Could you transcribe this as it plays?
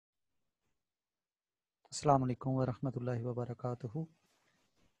Assalamu alaikum wa rahmatullahi wa barakatuhu.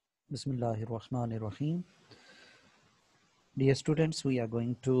 Bismillahir Rahmanir Rahim. Dear students, we are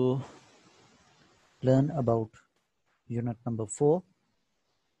going to learn about unit number 4.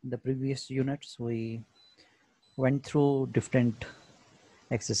 In the previous units, we went through different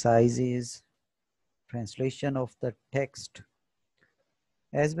exercises, translation of the text,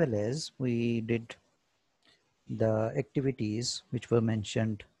 as well as we did the activities which were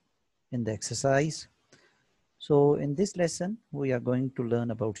mentioned in the exercise. So in this lesson, we are going to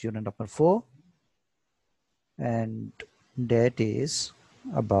learn about unit number 4, and that is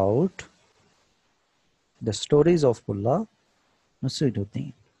about the stories of Mullah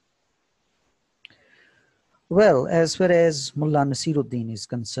Nasiruddin. Well, as far as Mullah Nasiruddin is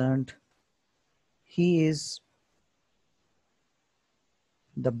concerned, he is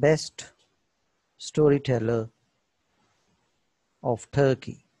the best storyteller of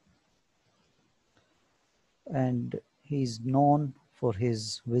Turkey, and he is known for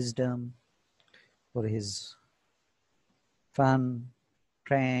his wisdom, for his fun,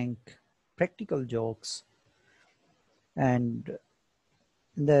 prank, practical jokes. And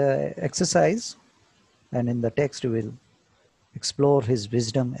in the exercise and in the text, we will explore his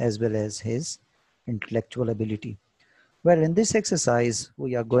wisdom as well as his intellectual ability. Well, in this exercise, what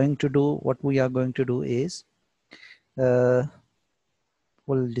we are going to do is we'll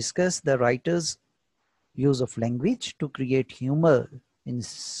discuss the writer's use of language to create humor in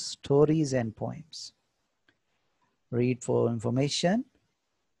stories and poems. Read for information,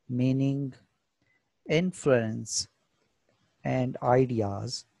 meaning, inference, and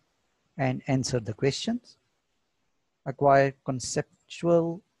ideas, and answer the questions. Acquire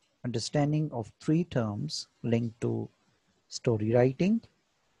conceptual understanding of 3 terms linked to story writing.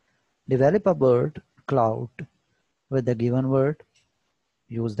 Develop a word cloud with the given word.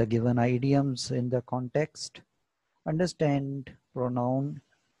 Use the given idioms in the context. Understand pronoun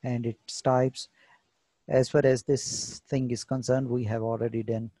and its types. As far as this thing is concerned, we have already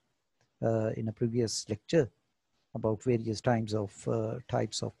done in a previous lecture about various types of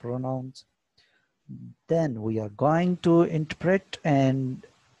pronouns. Then we are going to interpret and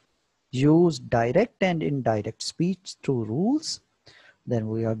use direct and indirect speech through rules. Then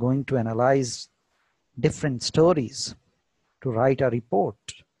we are going to analyze different stories to write a report.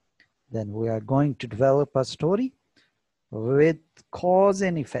 Then we are going to develop a story with cause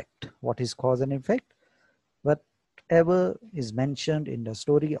and effect. What is cause and effect? Whatever is mentioned in the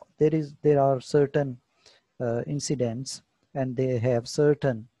story, there are certain incidents, and they have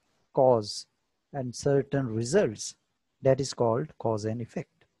certain cause and certain results. That is called cause and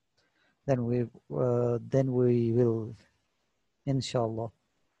effect. Then we will, inshallah,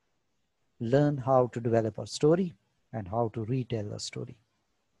 learn how to develop a story and how to retell a story.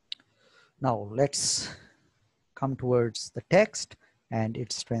 Now let's come towards the text and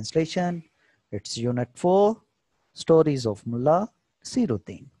its translation. It's unit 4, stories of Mullah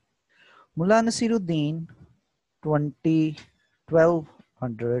Nasiruddin. Mullah Nasiruddin,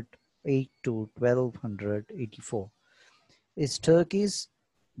 1208 to 1284, is Turkey's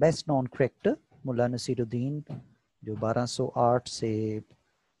best known character. Mullah Nasiruddin, जो 1208 से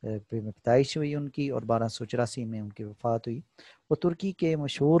में पैदाइश हुई उनकी और 1284 में उनकी वफात हुई, वो तुर्की के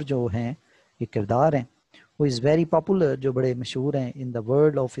मशहूर जो हैं ये किरदार हैं. वो इज़ वेरी पॉपुलर, जो बड़े मशहूर हैं in the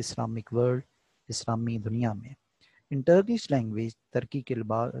world of Islamic world, इस्लामी दुनिया में. इन टर्किश लैंग्वेज, तुर्की की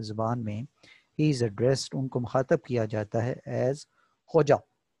ज़बान में, ही इज़ एड्रेस्ड, उनको मुखातब किया जाता है एज खोजा.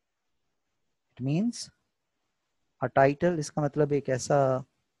 It means a title. इसका मतलब एक ऐसा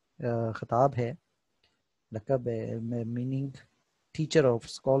खिताब है, लक़ब है, मीनिंग टीचर ऑफ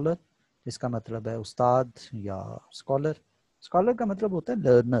स्कॉलर, जिसका मतलब है उस्ताद या स्कॉलर. स्कॉलर का मतलब होता है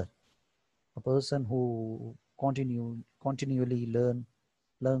learner, a person who continually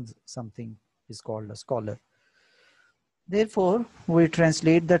learns something is called a scholar. Therefore, we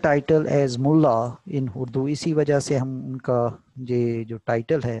translate the title as Mulla in Urdu. इसी वजह से हम उनका ये जो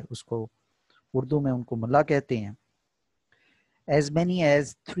टाइटल है उसको उर्दू में उनको मुल्ला कहते हैं. As many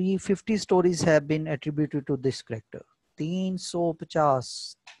as 350 stories have been attributed to this character.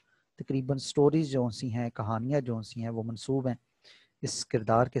 350 तकरीबन स्टोरीज जो सी हैं, कहानियाँ जो सी हैं, वो मंसूब हैं इस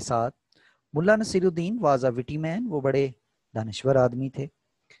किरदार के साथ. मुल्ला Naseeruddin was a witty man, वो बड़े दानिश्वर आदमी थे.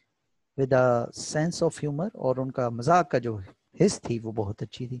 With a sense of humour, और उनका मजाक का जो हिस्स थी वो बहुत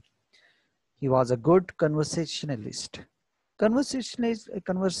अच्छी थी. He was a good कन्वर्सेशनलिस्ट.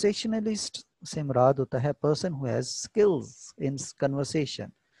 कन्वर्सेशनलिस्ट से मुराद होता है person who has skills in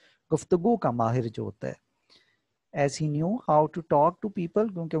conversation, गुफ्तगू का माहिर जो होता है. As he knew how to talk to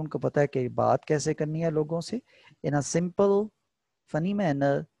people, क्योंकि उनको पता है कि बात कैसे करनी है लोगों से, in a simple, funny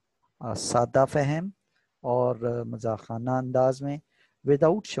manner, सादा फहम, और मजाखाना अंदाज में,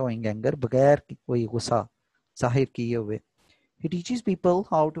 विदाउट शोइंग एंगर, बगैर कोई गुस्सा जाहिर किए हुए। He teaches people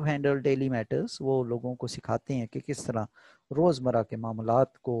how to handle daily matters, वो लोगों को सिखाते हैं कि किस तरह रोज़मर्रा के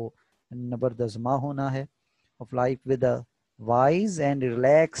मामलात को नबरदज़मा होना है of life with a wise and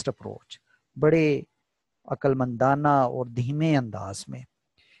relaxed approach, बड़े अक्लमंदाना और धीमे अंदाज में।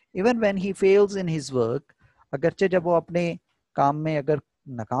 Even when he fails in his work, अगरचे जब वो अपने काम में अगर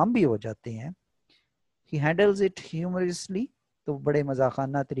नाकाम भी हो जाते हैं, ही हैंडल्स इट ह्यूमरसली, तो बड़े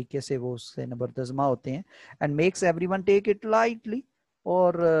मजाकाना तरीके से वो उससे नबरदज़मा होते हैं। And makes everyone take it lightly,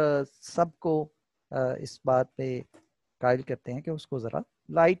 और सबको इस बात पे कायल करते हैं कि उसको ज़रा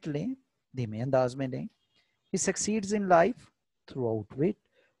लाइट लें, धीमे अंदाज में लें। ही succeeds in life through out it,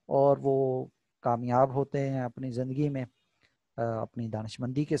 और वो कामयाब होते हैं अपनी ज़िंदगी में अपनी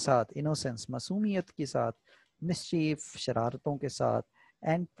दानिशमंदी के साथ, इनोसेंस मासूमियत के साथ, मिसचीफ शरारतों के साथ,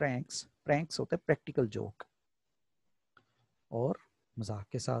 एंड प्रैंक्स, प्रैंक्स होते हैं प्रैक्टिकल जोक और मजाक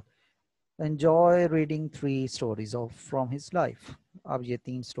के साथ। Enjoy reading 3 stories of from his life. अब ये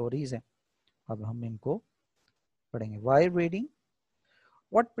 3 स्टोरीज हैं, अब हम इनको पढ़ेंगे। Y reading,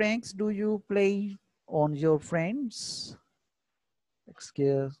 what pranks do you play on your friends,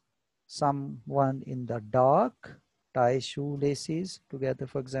 scare someone in the dark, tie shoelaces together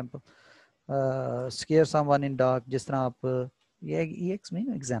for example, scare someone in dark, जिस तरह आप ये mean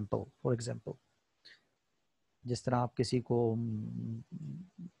example, for example, जिस तरह आप किसी को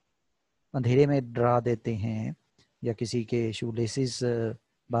अंधेरे में डरा देते हैं या किसी के शूलेसेस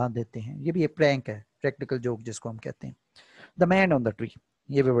बांध देते हैं, ये भी एक प्रैंक है, प्रैक्टिकल जोक जिसको हम कहते हैं। The man on the tree,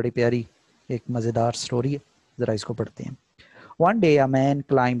 ये भी बड़ी प्यारी एक मज़ेदार स्टोरी है, ज़रा इसको पढ़ते हैं। One day a man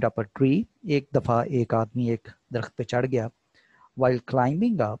climbed up a tree, एक दफ़ा एक आदमी एक दरख्त पे चढ़ गया। While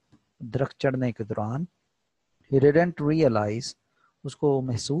climbing up, दरख्त चढ़ने के दौरान, he didn't realize, उसको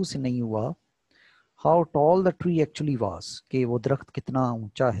महसूस नहीं हुआ, how tall the tree actually was, कि वो दरख्त कितना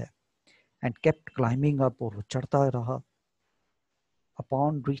ऊंचा है, and kept climbing up, और वो चढ़ता रहा।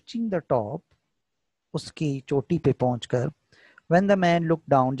 Upon reaching the top, उसकी चोटी पे पहुंचकर, when the man looked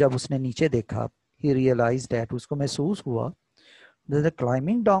down, जब उसने नीचे देखा, he realized that, उसको महसूस हुआ that the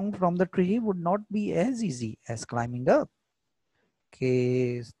climbing down from the tree would not be as easy as climbing up,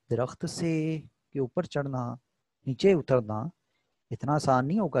 कि दरख्त से के ऊपर चढ़ना, नीचे उतरना इतना आसान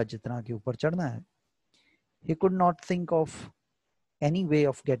नहीं होगा जितना कि ऊपर चढ़ना है। He could not think of any way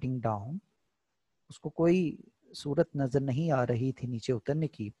of getting down, उसको कोई सूरत नजर नहीं आ रही थी नीचे उतरने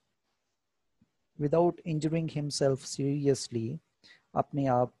की। Without injuring himself seriously, अपने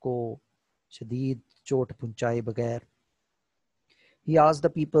आप को शदीद चोट पहुंचाए बगैर। He asked the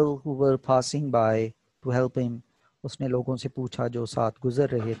people who were passing by to help him, उसने लोगों से पूछा जो साथ गुजर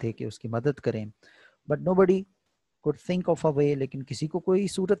रहे थे कि उसकी मदद करें। But nobody could think of a way, लेकिन किसी को कोई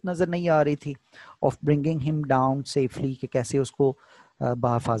सूरत नज़र नहीं आ रही थी of bringing him down safely, कि कैसे उसको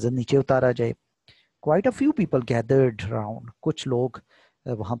बाहिफाजत नीचे उतारा जाए। Quite a few people gathered around, कुछ लोग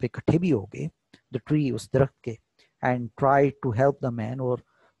वहाँ पे इकट्ठे भी हो गए, the tree, उस दरख्त के, and tried to help the man, और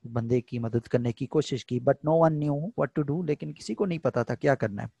बंदे की मदद करने की कोशिश की। But no one knew what to do, लेकिन किसी को नहीं पता था क्या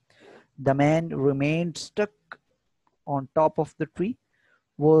करना है। The man remained stuck on top of the tree,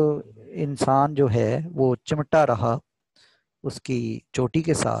 वो इंसान जो है वो चिमटा रहा उसकी चोटी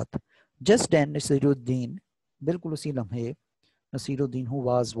के साथ। Just then नसीरुद्दीन, बिल्कुल उसी लम्हे, Naseeruddin who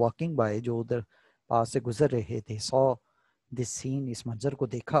was walking by, जो उधर पास से गुजर रहे थे, saw this scene, इस मंजर को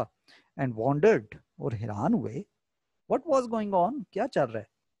देखा, and wondered, और हैरान हुए, what was going on, क्या चल रहा है।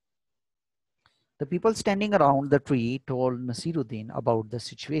 The people standing around the tree told Nasiruddin about the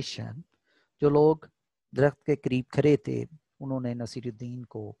situation, जो लोग दरख्त के करीब खड़े थे उन्होंने नसीरुद्दीन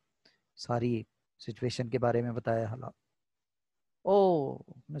को सारी सिचुएशन के बारे में बताया। हालात। Oh,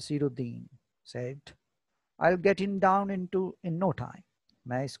 Nasiruddin said, I'll get him down in no time,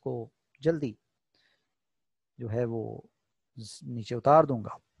 मैं इसको जल्दी जो है वो नीचे उतार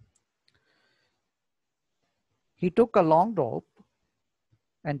दूंगा। He took a long rope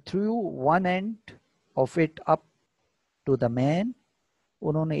and threw one end of it up to the man,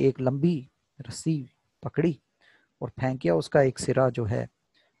 उन्होंने एक लंबी रस्सी पकड़ी और फेंकिया उसका एक सिरा जो है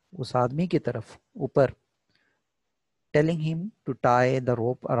उस आदमी की तरफ ऊपर। Telling him to tie the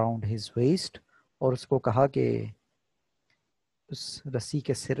rope around his waist, और उसको कहा कि उस रस्सी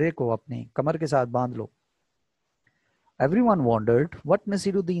के सिरे को अपने कमर के साथ बांध लो। Everyone wondered what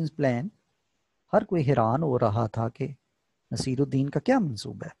Nasiruddin's plan, हर कोई हैरान हो रहा था कि नसीरुद्दीन का क्या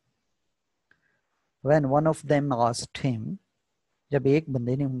मंसूब है। When one of them asked him, जब एक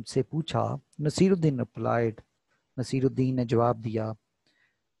बंदे ने उनसे पूछा, नसीरुद्दीन replied, नसीरुद्दीन ने जवाब दिया,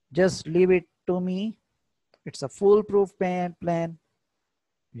 just leave it to me, it's a foolproof plan,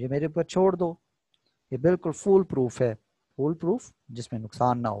 ये मेरे ऊपर छोड़ दो, ये बिल्कुल फूल प्रूफ है, फूल प्रूफ जिसमें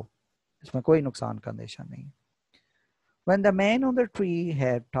नुकसान ना हो, इसमें कोई नुकसान का अंदेशा नहीं। When the man on the tree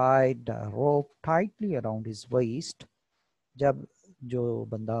had tied the rope tightly around his waist, जब जो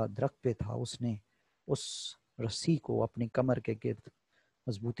बंदा दरख्त पे था उसने उस रस्सी को अपनी कमर के गिर्द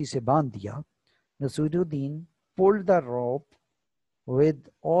मजबूती से बांध दिया, Naseeruddin pulled the rope with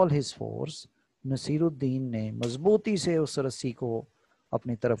all his force, Naseeruddin ने मजबूती से उस रस्सी को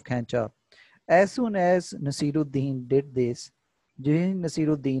अपनी तरफ खींचा। As soon as Nasiruddin did this, जो ही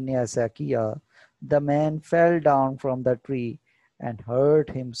नसीरुद्दीन ने ऐसा किया, the man fell down from the tree and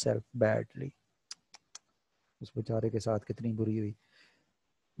hurt himself badly. उस बेचारे के साथ कितनी बुरी हुई।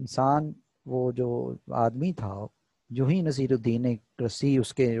 इंसान, वो जो आदमी था, जो ही नसीरुद्दीन ने रस्सी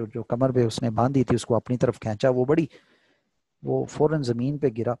उसके जो कमर पे उसने बांधी थी उसको अपनी तरफ खींचा, वो फौरन जमीन पे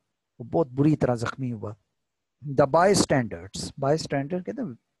गिरा, वो बहुत बुरी तरह जख्मी हुआ। द बायस्टैंडर्स, बायस्टैंडर कहते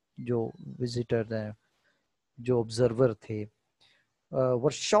हैं जो विजिटर हैं, जो ऑब्जर्वर थे,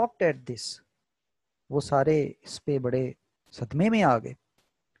 वर शॉक्ड एट दिस, वो सारे इस पे बड़े सदमे में आ गए,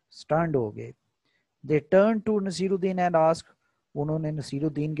 स्टन्ड हो गए। They turn to Naseeruddin and ask, उन्होंने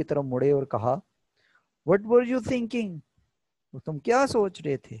नसीरुद्दीन की तरफ मुड़े और कहा, व्हाट वर यू थिंकिंग, तुम क्या सोच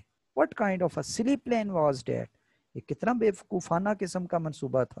रहे थे? What kind of a silly plan was that, ये कितना बेवकूफाना किस्म का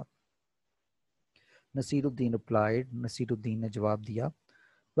मंसूबा था। नसीरुद्दीन रिप्लाइड, नसीरुद्दीन ने जवाब दिया,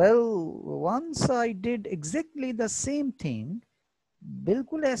 well once I did exactly the same thing,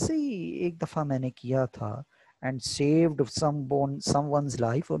 बिल्कुल ऐसे ही एक दफा मैंने किया था, एंड सेव्ड समवन्स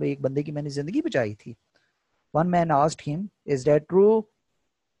लाइफ, और एक बंदे की मैंने जिंदगी बचाई थी। One man asked him, is that true,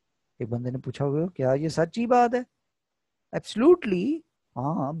 एक बंदे ने पूछा, हुआ क्या ये सच्ची बात है? एब्सोल्युटली,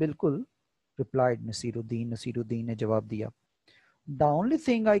 हाँ बिल्कुल, रिप्लाइड नसीरुद्दीन, नसीरुद्दीन ने जवाब दिया। The only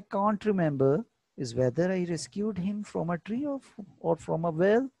thing I can't remember is whether I rescued him from a tree और फ्रॉम अ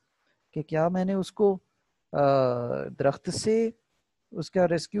वेल, कि क्या मैंने उसको दरख्त से उसका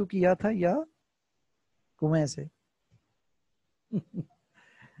रेस्क्यू किया था या कुएं से।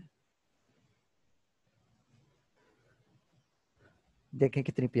 देखें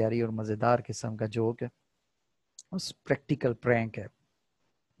कितनी प्यारी और मजेदार किस्म का जोक है, उस प्रैक्टिकल प्रैंक है।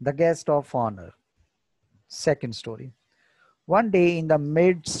 The guest of honour, second story. One day in the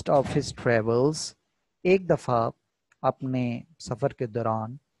midst of his travels, एक दफा अपने सफर के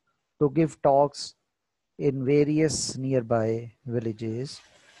दौरान, to give talks in various near by villages,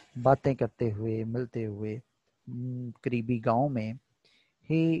 बातें करते हुए, मिलते हुए करीबी गांव में,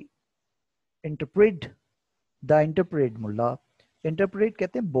 ही interpret, the interpret Mulla, interpret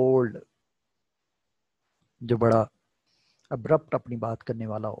कहते हैं बोल्ड, जो बड़ा अब्रप्ट अपनी बात करने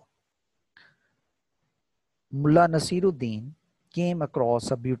वाला हो। मुल्ला Naseeruddin came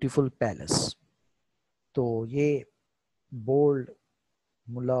across a beautiful palace, तो ये बोल्ड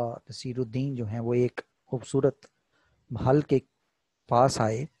मुल्ला नसीरुद्दीन जो हैं वो एक खूबसूरत महल के पास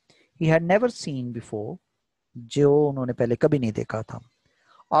आए। He had never seen before, जो उन्होंने पहले कभी नहीं देखा था।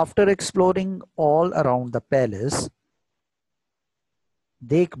 After exploring all around the palace,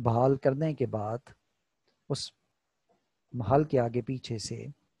 देखभाल करने के बाद उस महल के आगे पीछे से,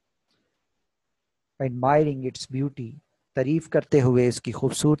 एडमायरिंग इट्स ब्यूटी, तारीफ करते हुए इसकी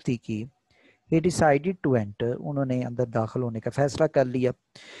खूबसूरती की, he decided to enter, उन्होंने अंदर दाखिल होने का फैसला कर लिया।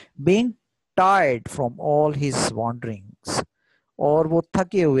 being tired from all his wanderings, और वो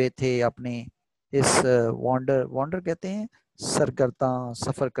थके हुए थे अपने इस वॉन्डर कहते हैं सरगर्दा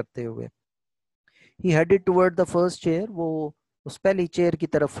सफर करते हुए। he headed toward the first chair, वो उस पहली चेयर की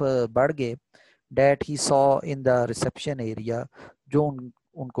तरफ बढ़ गए। that he saw in the reception area, जो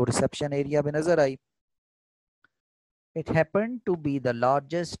उनको रिसेप्शन एरिया में नजर आई। It happened to be the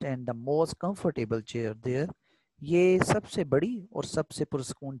largest and the most comfortable chair there, ये सबसे बड़ी और सबसे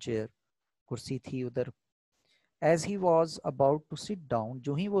पुरस्कून चेयर कुर्सी थी उधर। As he was about to sit down,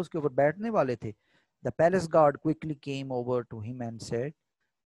 जो ही वो उसके ऊपर बैठने वाले थे, the palace guard quickly came over to him and said,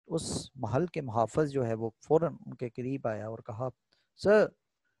 उस महल के मुहाफिज जो है वो फौरन उनके करीब आया और कहा, sir,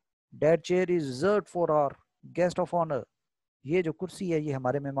 that chair is reserved for our guest of honor, ये जो कुर्सी है ये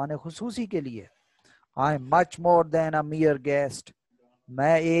हमारे मेहमान खुसूसी के लिए। I am much more than a mere guest,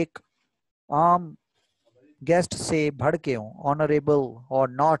 मैं एक आम गेस्ट से बढ़ के हूँ, ऑनरेबल और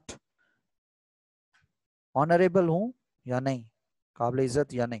नॉट, ऑनरेबल हूँ या नहीं, काबिल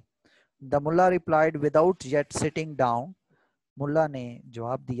इज्जत या नहीं। The Mulla replied without yet sitting down, मुल्ला ने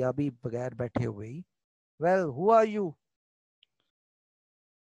जवाब दिया भी बगैर बैठे हुए ही, वेल हु आर यू,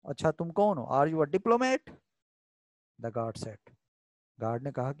 अच्छा तुम कौन हो, are you a diplomat, the guard said, guard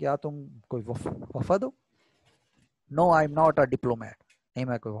ने कहा क्या तुम कोई वफद हो? No I am not a diplomat, नहीं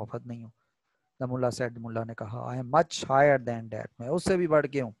मैं कोई वफद नहीं हूँ। द मुल्ला सेड, मुल्ला ने कहा, I am much higher than that, मैं उससे भी बढ़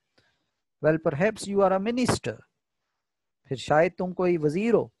के हूँ। Well perhaps you are a minister, फिर शायद तुम कोई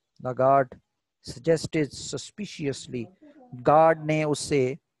वजीर हो। The guard suggested suspiciously, guard ने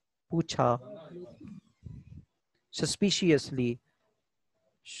उससे पूछा, सस्पिशियसली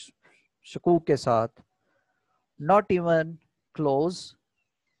शकूक के साथ। नॉट इवन क्लोज,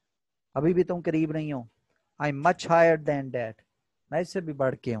 अभी भी तुम करीब नहीं हो। I am much higher than that, मैं इससे भी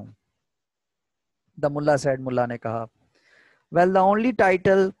बढ़ के हूँ। द मुल्ला सेड, मुल्ला ने कहा। Well the only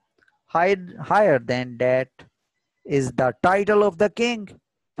title higher than that is the title of the king,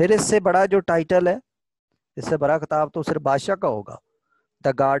 फिर इससे बड़ा जो टाइटल है, इससे बड़ा खिताब तो सिर्फ बादशाह का होगा।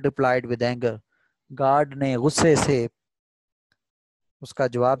 The guard replied with anger, guard ने गुस्से से उसका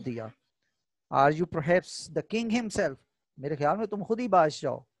जवाब दिया। Are you perhaps the king himself, मेरे ख्याल में तुम खुद ही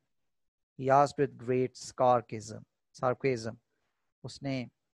बादशाह हो। He asked with great sarcasm, उसने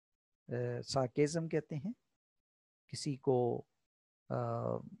sarcasm कहते हैं किसी को,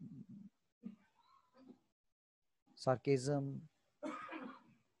 sarcasm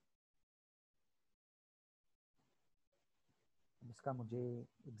इसका मुझे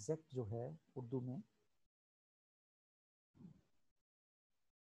एग्जैक्ट जो है उर्दू में,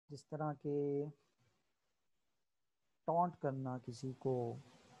 जिस तरह के टॉन्ट करना किसी को,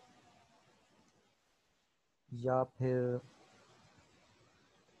 या फिर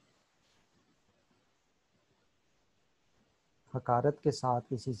हकारत के साथ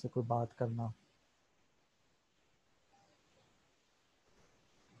किसी से कोई बात करना।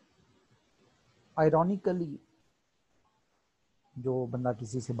 आयरॉनिकली जो बंदा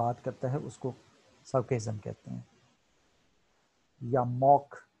किसी से बात करता है उसको sarcasm कहते हैं, या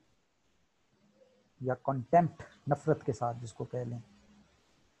मॉक या कंटेम्प्ट, नफरत के साथ जिसको कह लें।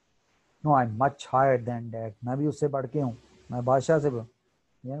 No I am much higher than that, मैं भी उससे बढ़ के हूँ, मैं बादशाह से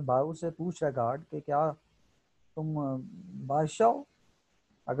यानी बाबू से पूछ रहा गार्ड कि क्या तुम बादशाह हो,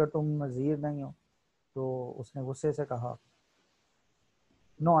 अगर तुम वजीर नहीं हो। तो उसने गुस्से से कहा,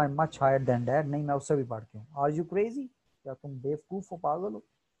 no I am much higher than that, नहीं मैं उससे भी बढ़ के हूँ। आर यू क्रेजी, क्या तुम बेवकूफ़ हो, पागल हो।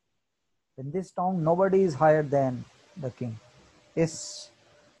 In this town nobody is higher than the king, इस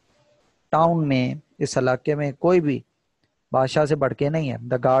टाउन में, इस इलाके में कोई भी बादशाह से बढ़ के नहीं है।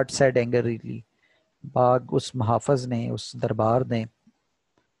 द गार्ड सेड एंग्रीली, बाग उस मुहाफिज ने, उस दरबार ने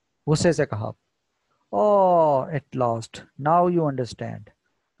गुस्से से कहा, ओह at last now you understand,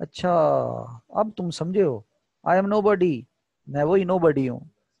 अच्छा अब तुम समझे हो। आई एम नोबडी, मैं वही नोबडी हूँ,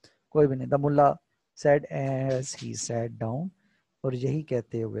 कोई भी नहीं। The Mulla said as he sat down, और यही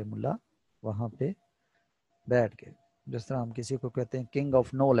कहते हुए मुल्ला वहां पे बैठ गए। जिस तरह हम किसी को कहते हैं किंग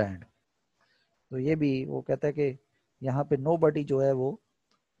ऑफ नो लैंड, तो ये भी वो कहता है कि यहाँ पे नोबडी जो है वो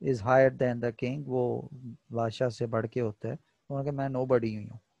is higher than the king, वो बादशाह से बढ़ के होता है। उन्होंने कहा मैं नोबडी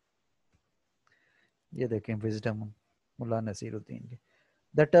हूँ। ये देखें विजडम मुल्ला नसीरुद्दीन के।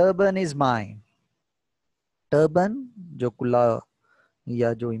 The turban is mine, turban जो कुल्ला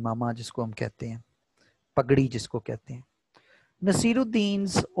या जो इमामा जिसको हम कहते हैं, पगड़ी जिसको कहते हैं।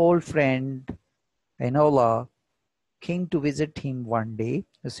 नसीरुद्दीन्स old friend Enola came to visit him one day,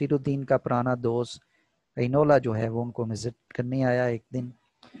 Naseeruddin का पुराना दोस्त एनोला जो है वो उनको विजिट करने आया एक दिन।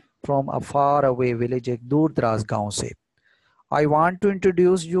 From a far away village, एक दूर दराज गांव से। I want to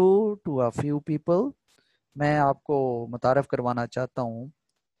introduce you to a few people, मैं आपको मुतारफ़ करवाना चाहता हूँ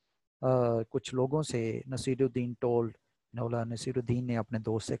कुछ लोगों से। नसीरुद्दीन टोल्ड इनोला, नसीरुद्दीन ने अपने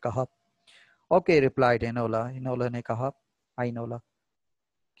दोस्त से कहा। ओके रिप्लाइड इनोला, इनोला ने कहा, आई इनोला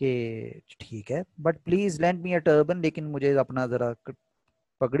कि ठीक है, but please lend me a turban, लेकिन मुझे अपना ज़रा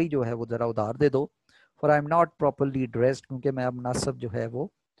पगड़ी जो है वो ज़रा उधार दे दो। For I am not properly dressed, क्योंकि मैं अब मुनासब जो है वो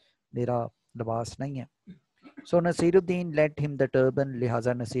मेरा लिबास नहीं है। सो Naseeruddin let him the turban,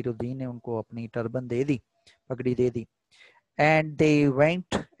 लिहाजा नसीरुद्दीन ने उनको अपनी टर्बन दे दी, पगड़ी दे दी। And they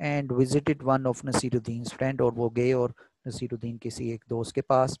went and visited one of Naseeruddin friend, और वो गए और नसीरुद्दीन किसी एक दोस्त के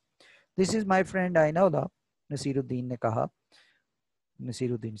पास। This is my friend आइनोला, Naseeruddin ने कहा।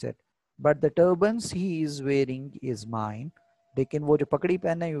 Naseeruddin said, but the turbans he is wearing is mine, लेकिन वो जो पगड़ी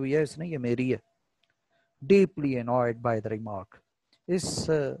पहनी हुई है इसने, ये मेरी है। Deeply annoyed by the remark, इस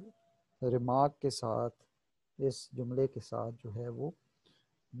रिमार्क के साथ, इस जुमले के साथ जो है वो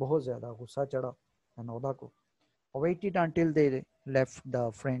बहुत ज़्यादा गुस्सा चढ़ा अनोला को। Awaited until they left the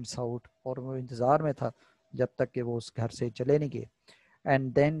friends out, और वो इंतज़ार में था जब तक कि वो उस घर से चले नहीं गए।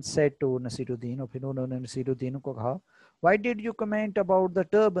 And then said to Naseeruddin, और फिर उन्होंने नसीरुद्दीन को कहा, why did you comment about the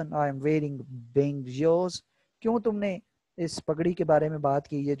turban I am wearing being yours, क्यों तुमने इस पगड़ी के बारे में बात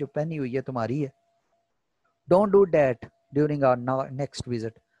की, ये जो पहनी हुई है तुम्हारी है। Don't do that during our next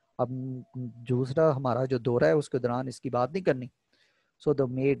visit, अब दूसरा हमारा जो दौरा है उसके दौरान इसकी बात नहीं करनी। So the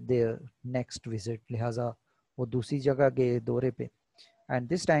made their next visit, लिहाजा वो दूसरी जगह गए दौरे पे। And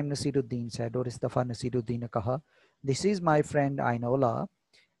this time Naseeruddin said, और इस दफ़ा नसीरुद्दीन ने कहा, this is my friend आइनोला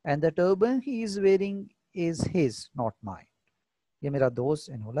and the turban he is wearing is his not mine. ये मेरा दोस्त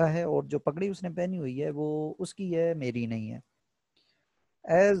इनोला है और जो पगड़ी उसने पहनी हुई है वो उसकी है, मेरी नहीं है।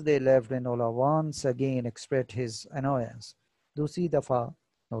 As they left, Enola once again expressed his annoyance. दूसरी दफा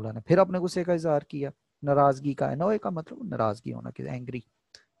नोला ने फिर अपने गुस्से का इजहार किया, नाराजगी का। एनोए का मतलब नाराजगी होना, कि एंग्री,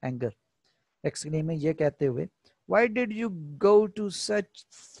 एंगर। एक्सक्लेमिंग, ये कहते हुए, why did you go to such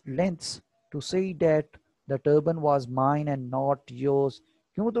lengths to say that the turban was mine and not yours?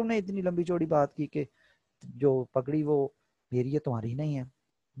 क्यों तुमने इतनी लंबी चौड़ी बात की कि जो पगड़ी वो मेरी है, तुम्हारी नहीं है।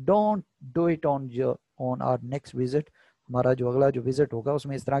 Don't do it on our next visit. हमारा जो अगला जो विजिट होगा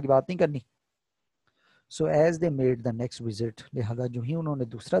उसमें इस तरह की बात नहीं करनी। So as they made the next visit, लिहाजा जो ही उन्होंने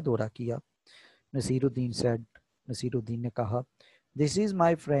दूसरा दौरा किया, नसीरुद्दीन सेड, नसीरुद्दीन ने कहा, this is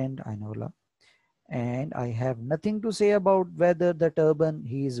my friend आइनोला and I have nothing to say about whether the turban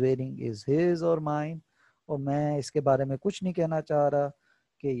he is wearing is his or mine। और मैं इसके बारे में कुछ नहीं कहना चाह रहा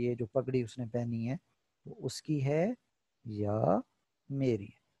कि ये जो पगड़ी उसने पहनी है वो उसकी है या मेरी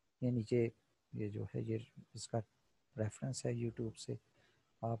है। ये नीचे ये जो है ये इसका रेफरेंस है यूट्यूब से,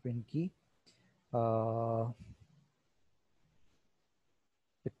 आप इनकी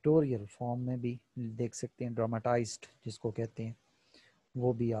पिक्टोरियल फॉर्म में भी देख सकते हैं, ड्रामाटाइज्ड जिसको कहते हैं,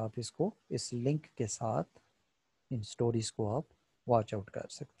 वो भी आप इसको इस लिंक के साथ इन स्टोरीज़ को आप वॉच आउट कर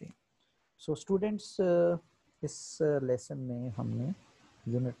सकते हैं। सो स्टूडेंट्स, इस लेसन में हमने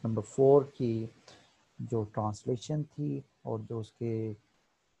यूनिट नंबर 4 की जो ट्रांसलेशन थी और जो उसके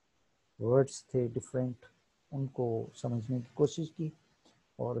वर्ड्स थे डिफरेंट, उनको समझने की कोशिश की।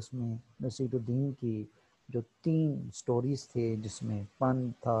 और उसमें नसीरुद्दीन की जो 3 स्टोरीज़ थे जिसमें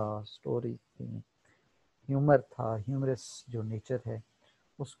फन था, स्टोरी थी, ह्यूमर था, ह्यूमरस जो नेचर है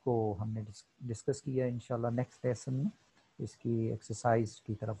उसको हमने डिस्कस किया। इंशाल्लाह नेक्स्ट लेसन में इसकी एक्सरसाइज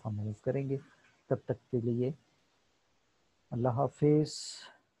की तरफ हम मूव करेंगे। तब तक के लिए अल्लाह हाफिज़,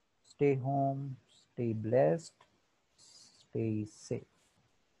 stay home, stay blessed, stay safe.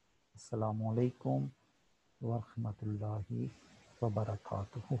 अस्सलामु अलैकुम व रहमतुल्लाहि व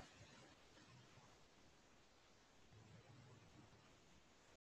बरकातुहू।